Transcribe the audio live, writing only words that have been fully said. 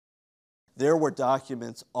there were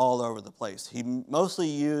documents all over the place. He mostly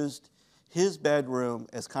used his bedroom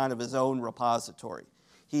as kind of his own repository.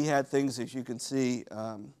 He had things, as you can see,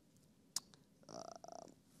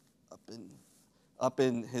 up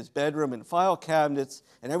in his bedroom in file cabinets,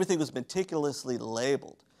 and everything was meticulously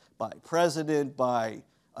labeled by president, by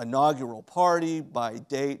inaugural party, by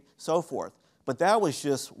date, so forth. But that was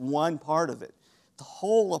just one part of it. The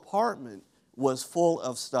whole apartment was full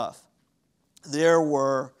of stuff. There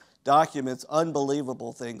were documents,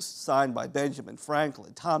 unbelievable things signed by Benjamin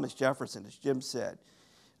Franklin, Thomas Jefferson, as Jim said,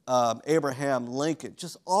 Abraham Lincoln,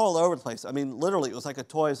 just all over the place. I mean, literally, it was like a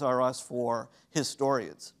Toys R Us for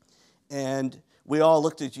historians. And we all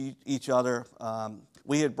looked at each other.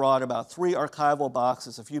 We had brought about 3 archival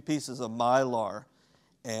boxes, a few pieces of Mylar,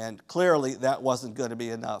 and clearly that wasn't going to be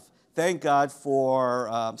enough. Thank God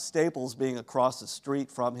for Staples being across the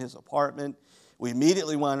street from his apartment. We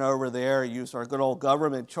immediately went over there, used our good old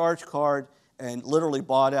government charge card, and literally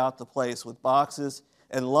bought out the place with boxes.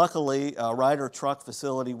 And luckily, Ryder Truck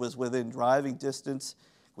Facility was within driving distance.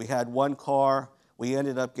 We had 1 car. We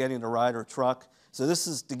ended up getting a Ryder Truck. So this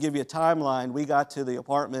is to give you a timeline. We got to the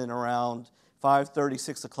apartment around 5:30,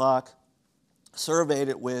 6 o'clock, surveyed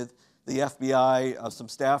it with the FBI, some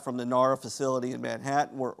staff from the NARA facility in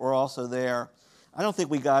Manhattan were also there. I don't think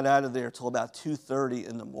we got out of there until about 2:30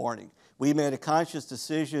 in the morning. We made a conscious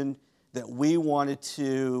decision that we wanted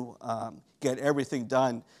to get everything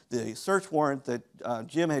done. The search warrant that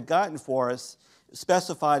Jim had gotten for us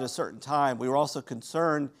specified a certain time. We were also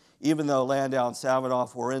concerned, even though Landau and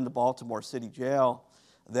Savinoff were in the Baltimore City Jail,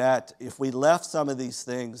 that if we left some of these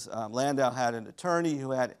things, Landau had an attorney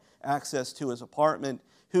who had access to his apartment.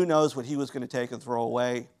 Who knows what he was going to take and throw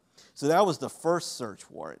away. So that was the first search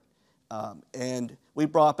warrant. And we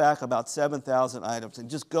brought back about 7,000 items, and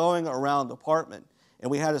just going around the apartment. And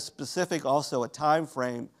we had a specific, also a time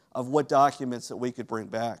frame of what documents that we could bring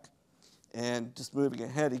back. And just moving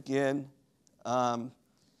ahead again,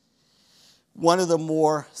 one of the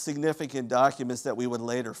more significant documents that we would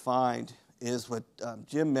later find is what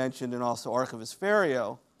Jim mentioned, and also Archivist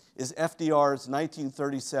Ferriero, is FDR's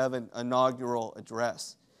 1937 inaugural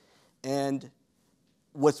address. And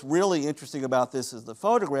what's really interesting about this is the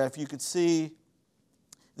photograph. You could see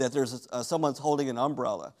that there's someone's holding an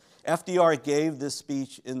umbrella. FDR gave this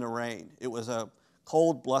speech in the rain. It was a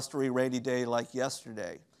cold, blustery, rainy day like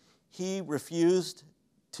yesterday. He refused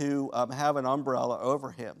to have an umbrella over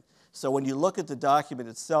him. So when you look at the document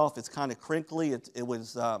itself, it's kind of crinkly. It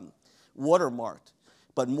was watermarked.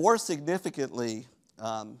 But more significantly,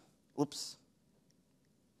 at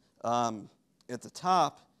the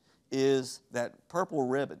top is that purple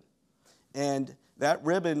ribbon. And that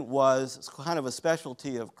ribbon was kind of a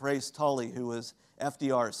specialty of Grace Tully, who was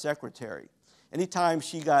FDR's secretary. Anytime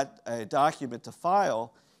she got a document to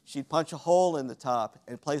file, she'd punch a hole in the top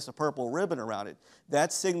and place a purple ribbon around it.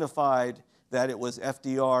 That signified that it was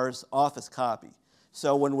FDR's office copy.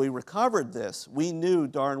 So when we recovered this, we knew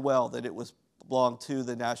darn well that it belonged to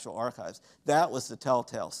the National Archives. That was the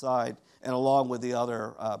telltale sign, and along with the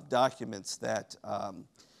other documents that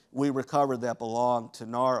we recovered that belonged to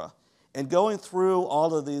NARA. And going through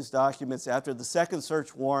all of these documents after the second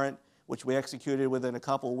search warrant, which we executed within a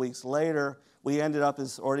couple of weeks later, we ended up,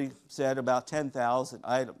 as already said, about 10,000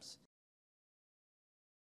 items.